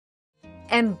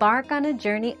Embark on a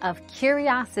journey of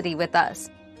curiosity with us.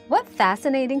 What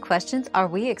fascinating questions are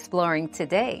we exploring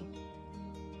today?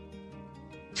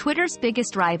 Twitter's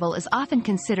biggest rival is often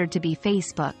considered to be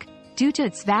Facebook, due to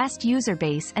its vast user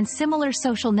base and similar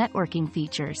social networking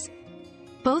features.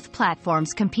 Both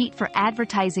platforms compete for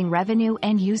advertising revenue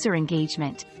and user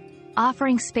engagement,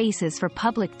 offering spaces for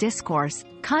public discourse,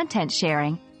 content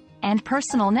sharing, and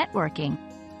personal networking.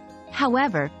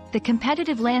 However, the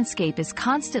competitive landscape is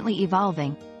constantly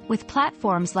evolving, with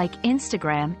platforms like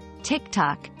Instagram,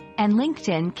 TikTok, and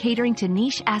LinkedIn catering to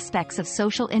niche aspects of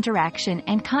social interaction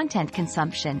and content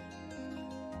consumption.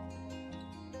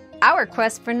 Our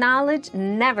quest for knowledge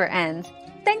never ends.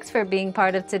 Thanks for being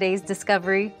part of today's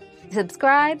discovery.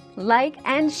 Subscribe, like,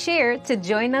 and share to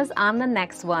join us on the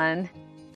next one.